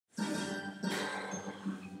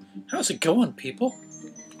How's it going, people?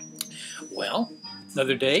 Well,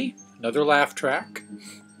 another day, another laugh track.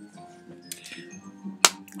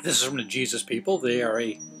 This is from the Jesus People. They are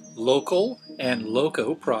a local and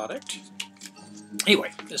loco product.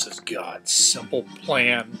 Anyway, this is God's simple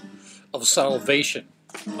plan of salvation,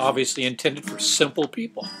 obviously intended for simple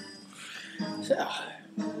people. So,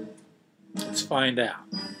 let's find out.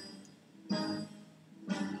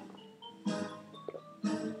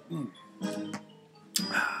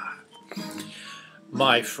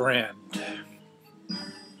 My friend,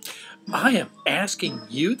 I am asking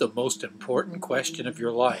you the most important question of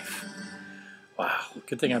your life. Wow,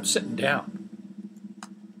 good thing I'm sitting down.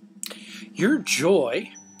 Your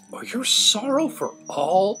joy or your sorrow for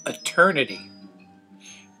all eternity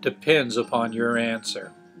depends upon your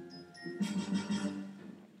answer.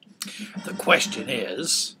 The question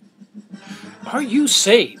is, are you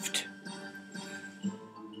saved?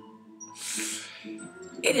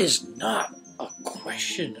 It is not a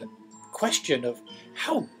question of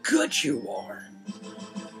how good you are,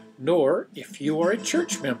 nor if you are a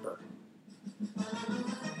church member.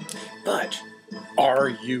 But are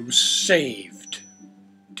you saved?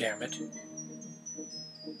 Damn it.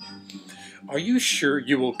 Are you sure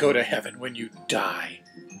you will go to heaven when you die?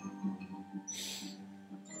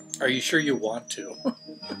 Are you sure you want to?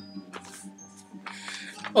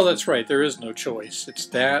 Oh, that's right. There is no choice. It's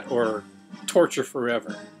that or torture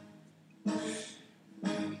forever.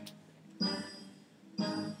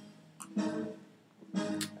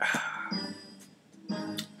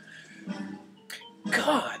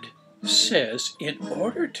 God says in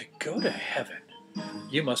order to go to heaven,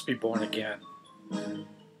 you must be born again.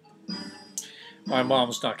 My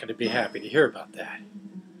mom's not going to be happy to hear about that,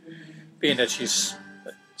 being that she's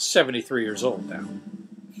 73 years old now.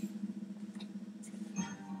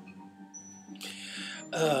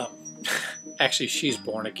 Actually, she's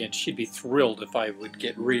born again. She'd be thrilled if I would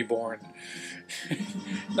get reborn.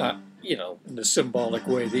 Not, in the symbolic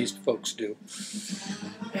way these folks do.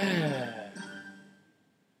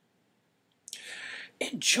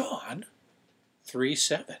 In John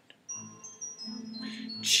 3:7,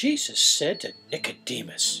 Jesus said to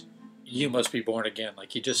Nicodemus, you must be born again,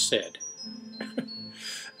 like he just said.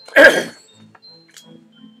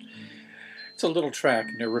 It's a little track,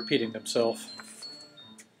 and they're repeating themselves.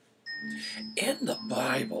 In the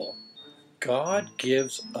Bible, God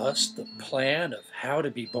gives us the plan of how to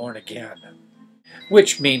be born again,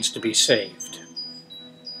 which means to be saved.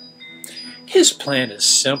 His plan is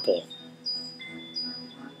simple.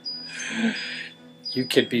 You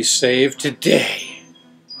can be saved today.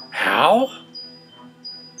 How?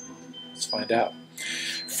 Let's find out.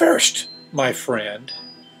 First, my friend,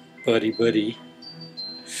 buddy,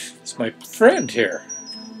 it's my friend here,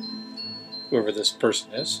 whoever this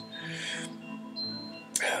person is.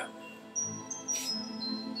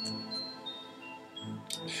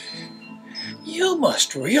 You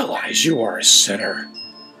must realize you are a sinner.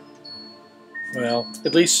 Well,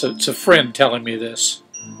 at least it's a friend telling me this.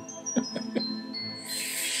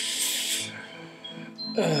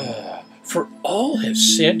 For all have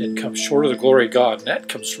sinned and come short of the glory of God. And that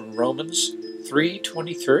comes from Romans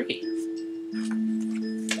 3:23.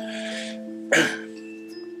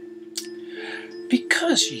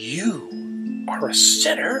 Because you are a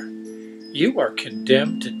sinner, you are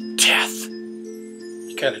condemned to death.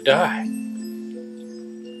 You gotta die.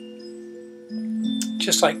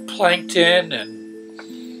 Just like plankton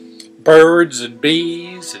and birds and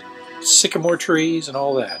bees and sycamore trees and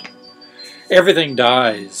all that. Everything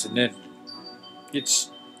dies, and then it's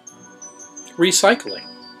recycling.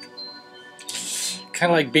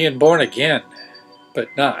 Kind of like being born again, but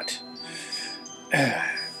not.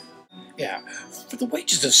 Yeah, for the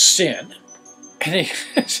wages of sin, and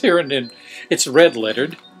it's here and then it's red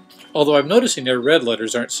lettered. Although I'm noticing their red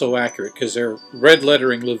letters aren't so accurate because they're red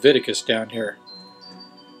lettering Leviticus down here.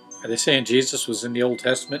 Are they saying Jesus was in the Old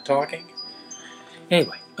Testament talking?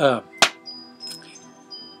 Anyway,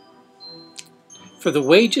 for the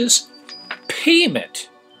wages,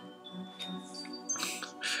 payment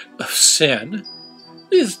of sin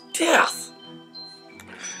is death.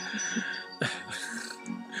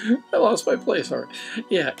 I lost my place already.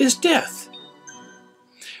 Yeah, is death.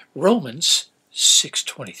 Romans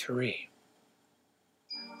 6:23.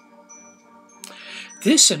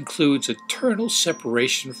 This includes eternal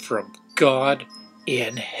separation from God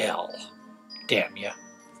in hell. Damn ya.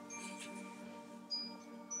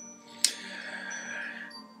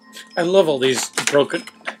 I love all these broken,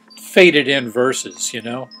 faded in verses,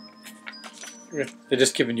 They're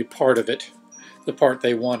just giving you part of it, the part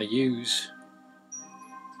they want to use.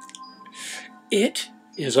 It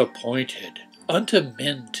is appointed unto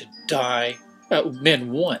men to die,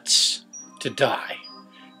 men once to die,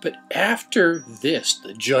 but after this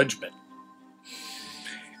the judgment.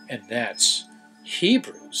 And that's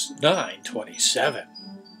Hebrews 9:27.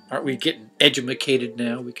 Aren't we getting educated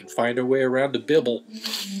now? We can find our way around the Bible.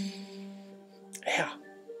 Yeah.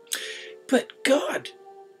 But God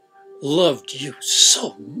loved you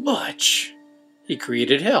so much, He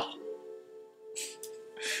created hell.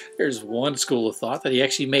 There's one school of thought that He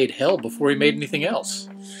actually made hell before He made anything else.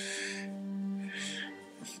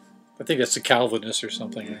 I think that's the Calvinists or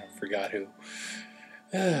something. I forgot who.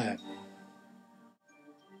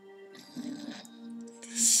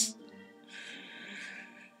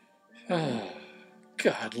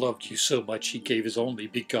 God loved you so much He gave His only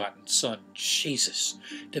begotten Son, Jesus,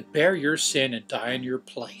 to bear your sin and die in your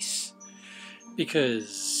place.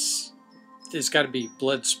 Because there's got to be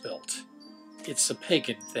blood spilt. It's a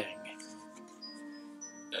pagan thing.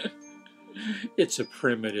 It's a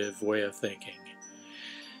primitive way of thinking.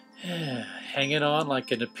 Hanging on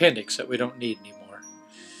like an appendix that we don't need anymore.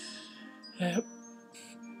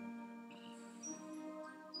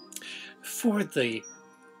 For the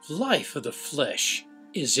life of the flesh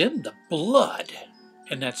is in the blood.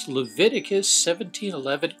 And that's Leviticus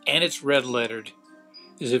 17:11, and it's red-lettered,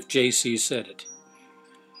 as if JC said it.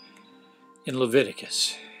 In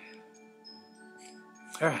Leviticus.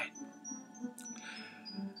 All right.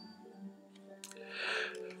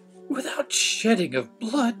 Without shedding of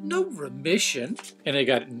blood, no remission. And they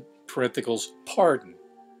got in parentheses, pardon.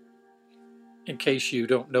 In case you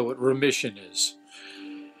don't know what remission is.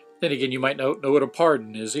 Then again, you might not know what a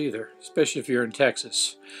pardon is either, especially if you're in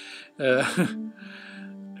Texas.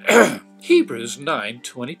 Hebrews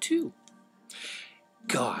 9:22.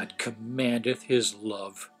 God commandeth His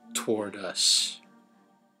love toward us.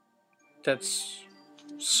 That's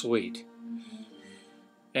sweet.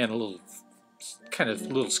 And a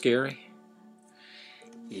little scary.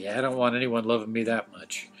 Yeah, I don't want anyone loving me that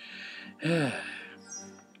much.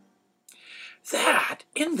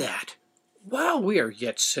 that, while we are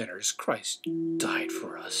yet sinners, Christ died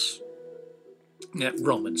for us. That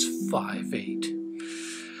Romans 5:8.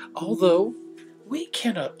 Although we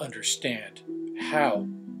cannot understand how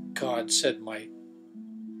God said my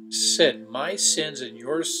sins and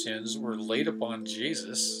your sins were laid upon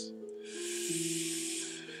Jesus,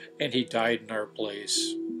 and He died in our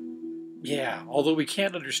place. Yeah, although we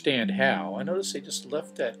can't understand how. I notice they just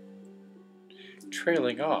left that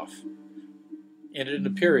trailing off. Ended in a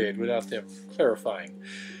period without them clarifying.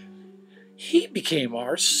 He became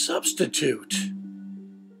our substitute.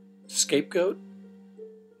 Scapegoat?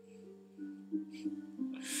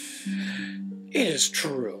 It is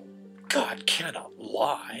true. God cannot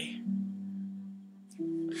lie.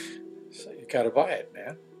 So you gotta buy it,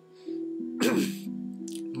 man.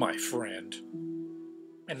 My friend.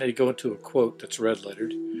 And they go into a quote that's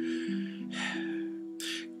red-lettered.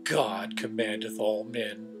 God commandeth all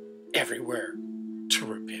men everywhere to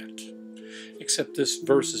repent. Except this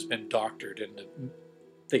verse has been doctored, and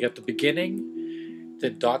they got the beginning,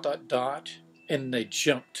 then ... and they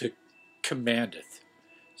jump to commandeth.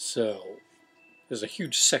 So there's a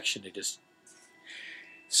huge section they just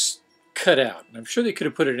cut out. And I'm sure they could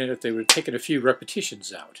have put it in if they would have taken a few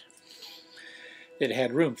repetitions out. They'd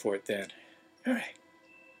had room for it then. All right.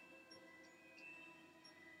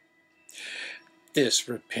 This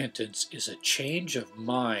repentance is a change of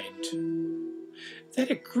mind that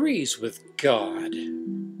agrees with God,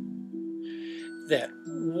 that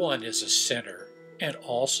one is a sinner and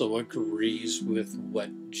also agrees with what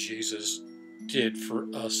Jesus did for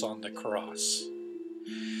us on the cross.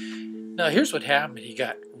 Now here's what happened. He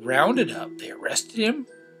got rounded up. They arrested him.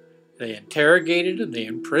 They interrogated him. They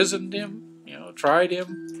imprisoned him, tried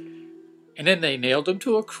him. And then they nailed him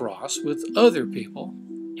to a cross with other people.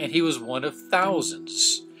 And he was one of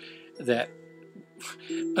thousands that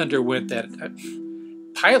underwent that.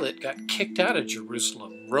 Pilate got kicked out of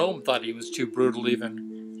Jerusalem. Rome thought he was too brutal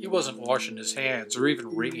even. He wasn't washing his hands or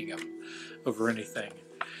even wringing them over anything.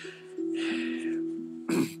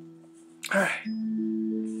 All right.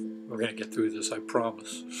 We're going to get through this, I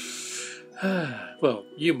promise. Well,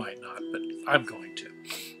 you might not, but I'm going to.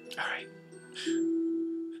 All right.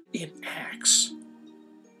 In Acts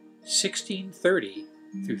 16:30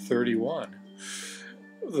 through 31,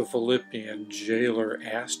 the Philippian jailer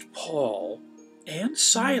asked Paul and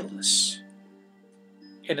Silas,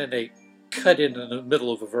 and then they cut in the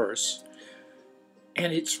middle of a verse,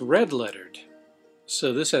 and it's red-lettered.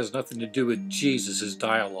 So this has nothing to do with Jesus'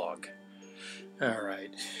 dialogue. All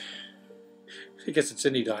right. I guess it's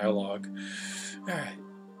any dialogue. All right.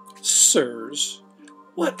 Sirs,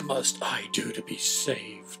 what must I do to be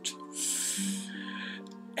saved?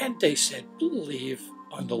 And they said, believe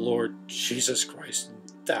on the Lord Jesus Christ,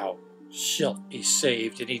 and thou shalt be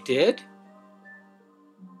saved. And he did.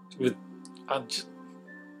 With,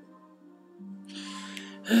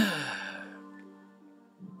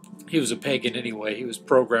 he was a pagan anyway. He was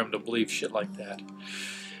programmed to believe shit like that.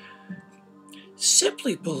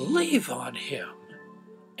 Simply believe on him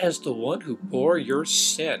as the one who bore your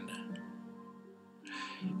sin,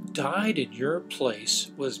 died in your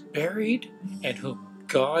place, was buried, and whom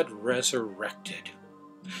God resurrected.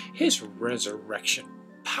 His resurrection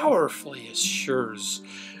powerfully assures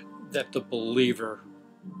that the believer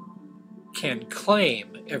can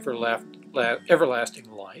claim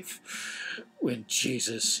everlasting life when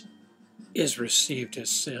Jesus is received as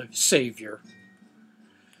Savior.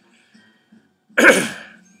 All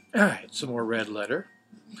right, some more red letter.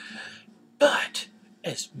 But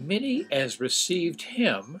as many as received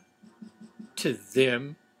him, to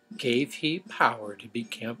them gave he power to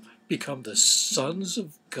become the sons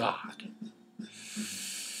of God.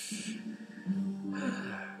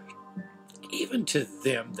 Even to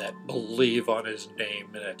them that believe on his name,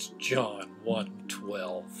 and that's John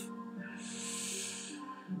 1:12.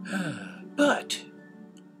 But,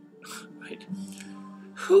 wait,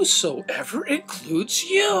 whosoever includes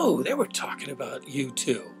you. They were talking about you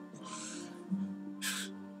too.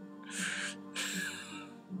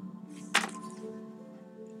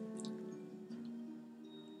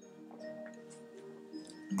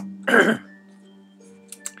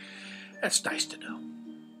 That's nice to know.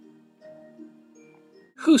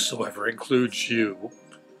 Whosoever includes you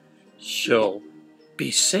shall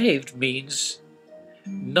be saved means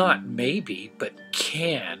not maybe, but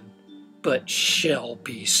can, but shall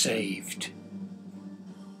be saved.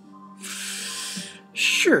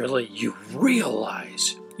 Surely you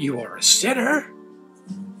realize you are a sinner?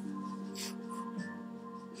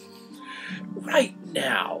 Right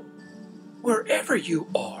now, wherever you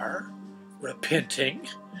are, repenting,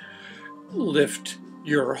 lift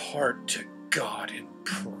your heart to God in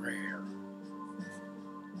prayer.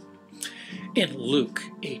 In Luke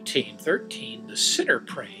 18:13, the sinner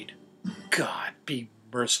prayed, God, be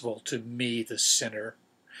merciful to me, the sinner.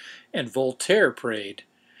 And Voltaire prayed,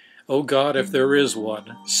 O God, if there is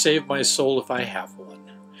one, save my soul if I have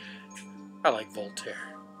one. I like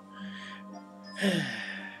Voltaire.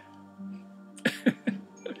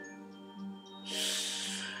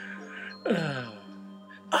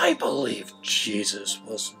 I believe Jesus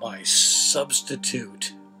was my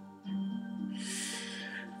substitute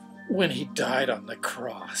when he died on the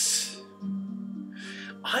cross.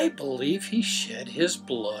 I believe he shed his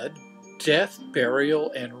blood. Death,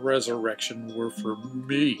 burial, and resurrection were for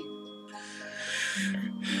me.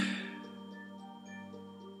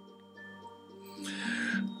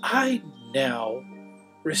 I now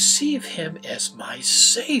receive him as my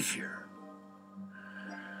Savior.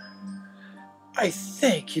 I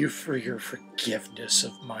thank you for your forgiveness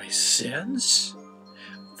of my sins,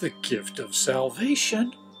 the gift of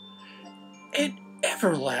salvation, and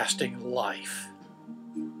everlasting life.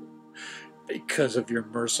 Because of your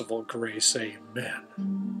merciful grace,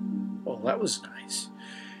 amen. Well, that was nice.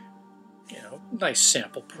 You know, nice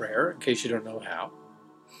sample prayer in case you don't know how.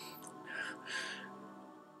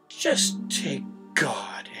 Just take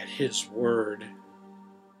God at his word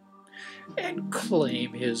and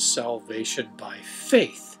claim his salvation by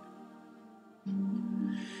faith.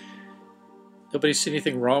 Nobody see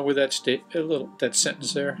anything wrong with that that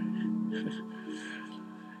sentence there?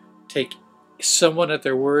 Take someone at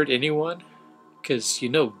their word, anyone? Because you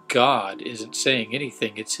know God isn't saying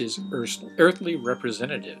anything. It's his earthly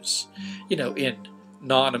representatives. You know, in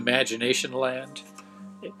non-imagination land,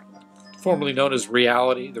 formerly known as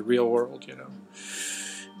reality, the real world, you know,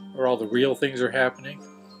 where all the real things are happening.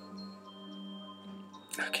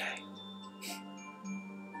 Okay.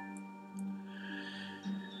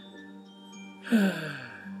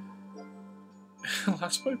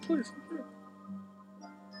 Lost my place.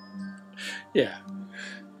 Yeah.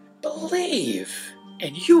 Believe,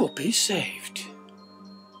 and you will be saved.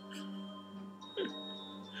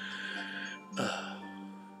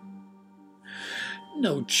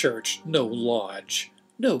 No church, no lodge,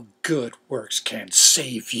 no good works can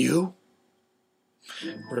save you.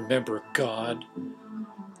 Remember, God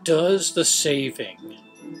does the saving.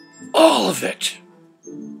 All of it.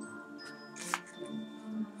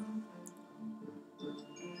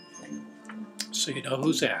 So you know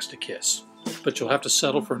who's ass to kiss. But you'll have to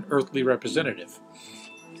settle for an earthly representative.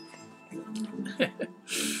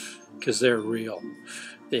 Because they're real.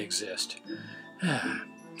 They exist.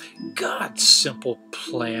 God's simple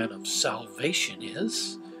plan of salvation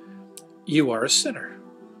is, you are a sinner.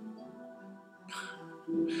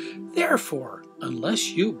 Therefore,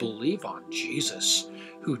 unless you believe on Jesus,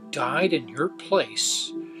 who died in your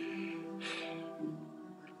place,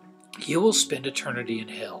 you will spend eternity in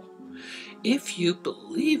hell. If you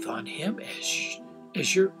believe on him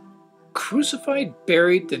as your crucified,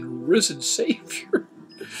 buried, and risen Savior,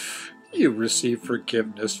 you receive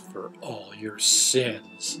forgiveness for all your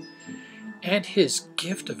sins and his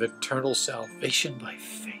gift of eternal salvation by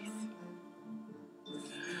faith.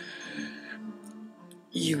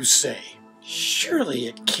 You say, surely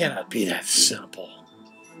it cannot be that simple.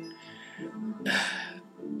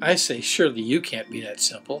 I say, surely you can't be that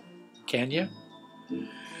simple, can you?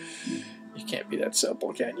 You can't be that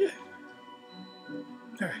simple, can you?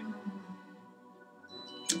 All right.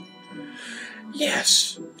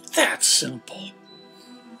 Yes, that's simple.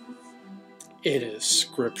 It is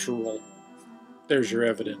scriptural. There's your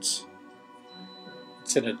evidence.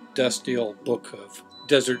 It's in a dusty old book of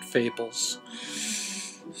desert fables.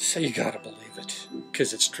 So you gotta believe it,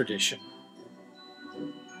 because it's tradition.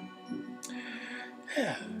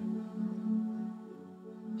 Yeah.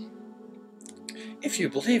 If you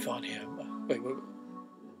believe on him,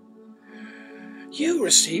 you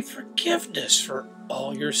receive forgiveness for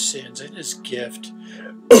all your sins and his gift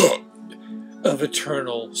of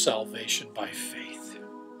eternal salvation by faith.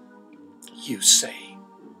 You say,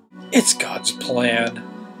 it's God's plan.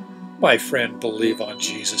 My friend, believe on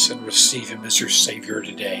Jesus and receive him as your Savior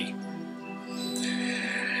today.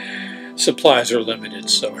 Supplies are limited,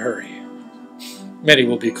 so hurry. Many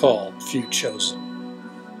will be called, few chosen.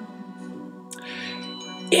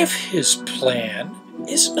 If his plan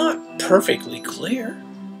is not perfectly clear,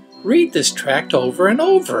 read this tract over and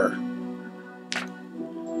over.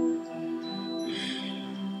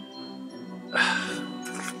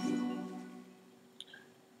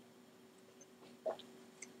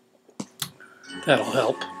 That'll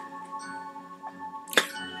help.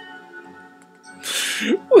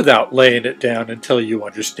 Without laying it down until you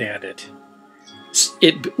understand it.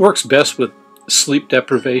 It works best with sleep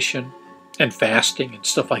deprivation and fasting and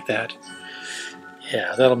stuff like that.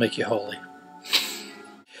 Yeah, that'll make you holy.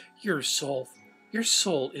 Your soul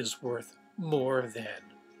is worth more than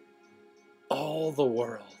all the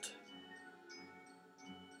world.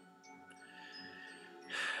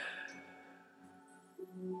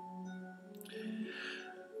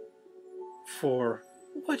 For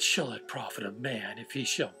what shall it profit a man if he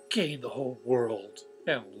shall gain the whole world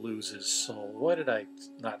and lose his soul? Why did I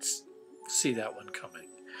not see that one coming?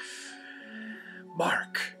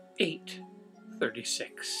 Mark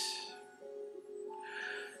 8:36.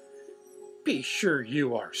 Be sure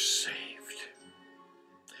you are saved.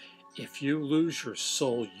 If you lose your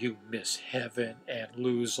soul, you miss heaven and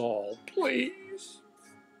lose all. Please,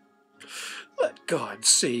 let God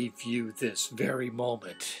save you this very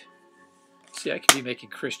moment. See, I could be making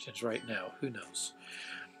Christians right now. Who knows?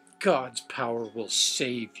 God's power will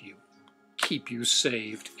save you, keep you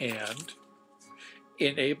saved, and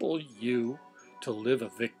enable you to live a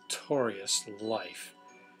victorious life,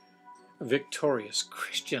 a victorious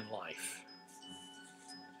Christian life.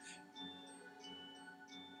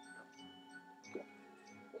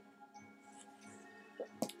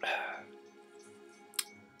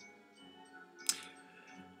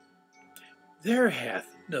 There hath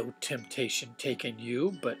no temptation taken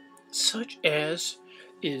you, but such as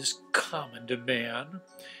is common to man.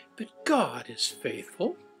 But God is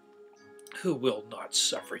faithful, who will not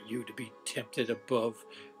suffer you to be tempted above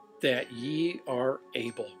that ye are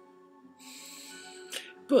able,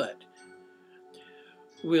 but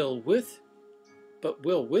will with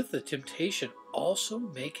the temptation also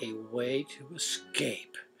make a way to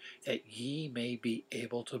escape, that ye may be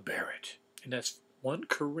able to bear it. And that's 1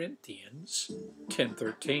 Corinthians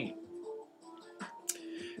 10:13.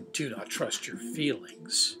 Do not trust your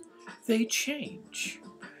feelings. They change.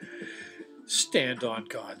 Stand on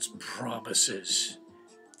God's promises.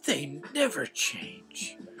 They never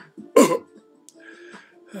change.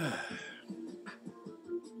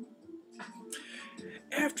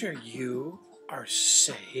 After you are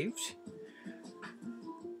saved,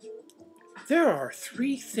 there are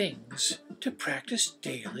 3 things to practice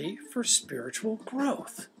daily for spiritual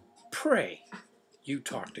growth. Pray. You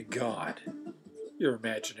talk to God, your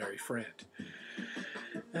imaginary friend.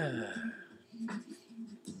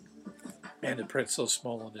 And the print's so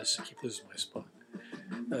small on this, I keep losing my spot.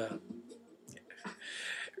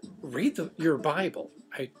 Read your Bible.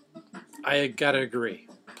 I gotta agree.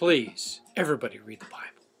 Please, everybody read the Bible.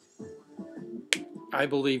 I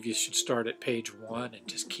believe you should start at page 1 and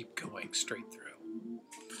just keep going straight through.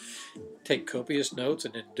 Take copious notes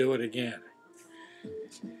and then do it again.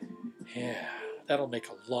 Yeah, That'll make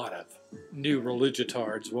a lot of new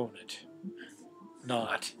religiotards, won't it?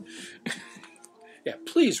 Not. Yeah,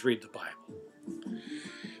 please read the Bible.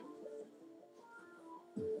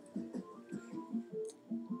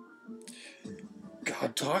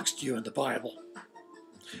 God talks to you in the Bible.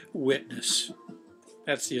 Witness.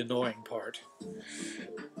 That's the annoying part.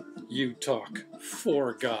 You talk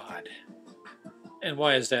for God. And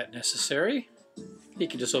why is that necessary? He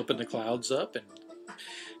can just open the clouds up and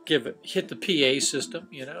hit the PA system,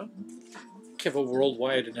 you know, give a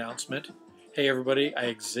worldwide announcement. Hey everybody, I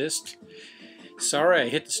exist. Sorry, I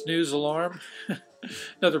hit the snooze alarm.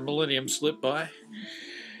 Another millennium slipped by.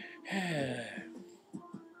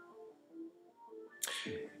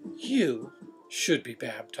 You should be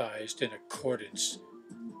baptized in accordance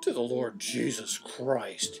to the Lord Jesus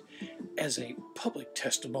Christ as a public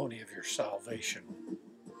testimony of your salvation.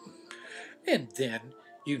 And then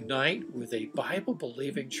unite with a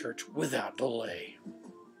Bible-believing church without delay.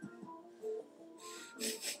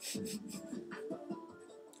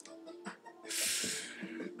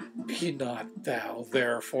 Be not thou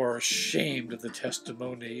therefore ashamed of the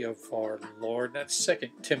testimony of our Lord. That's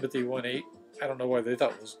 2 Timothy 1:8. I don't know why they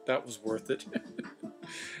thought that was worth it.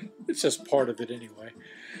 It's just part of it anyway.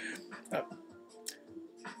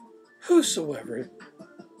 Whosoever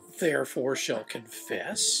therefore shall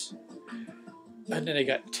confess, and then they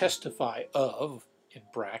got testify of, in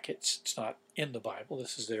brackets, it's not in the Bible,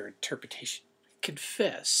 this is their interpretation.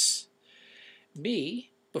 Confess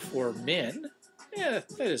me before men. Yeah,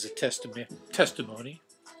 that is a testimony.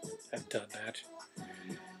 I've done that.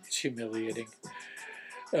 It's humiliating.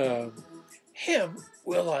 Him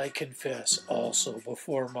will I confess also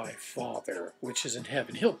before my Father, which is in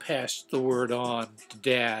heaven. He'll pass the word on to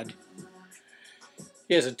Dad.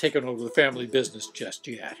 He hasn't taken over the family business just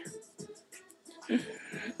yet.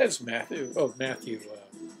 That's Matthew. Oh, Matthew.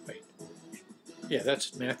 Wait. Yeah,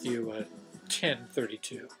 that's Matthew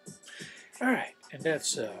 10:32. All right, and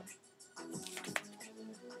that's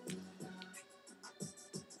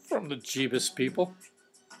from the Jeebus people.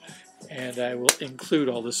 And I will include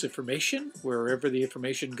all this information wherever the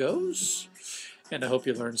information goes. And I hope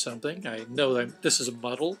you learned something. I know that this is a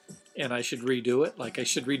muddle, and I should redo it, like I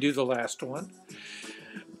should redo the last one.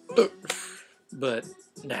 But,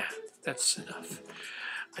 nah, that's enough.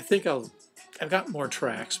 I think I've got more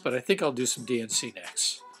tracks, but I think I'll do some DNC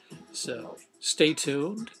next. So, stay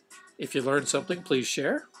tuned. If you learned something, please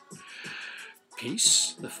share.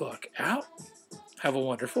 Peace the fuck out. Have a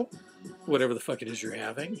wonderful, whatever the fuck it is you're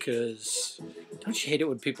having, because don't you hate it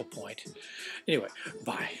when people point? Anyway,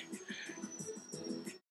 bye.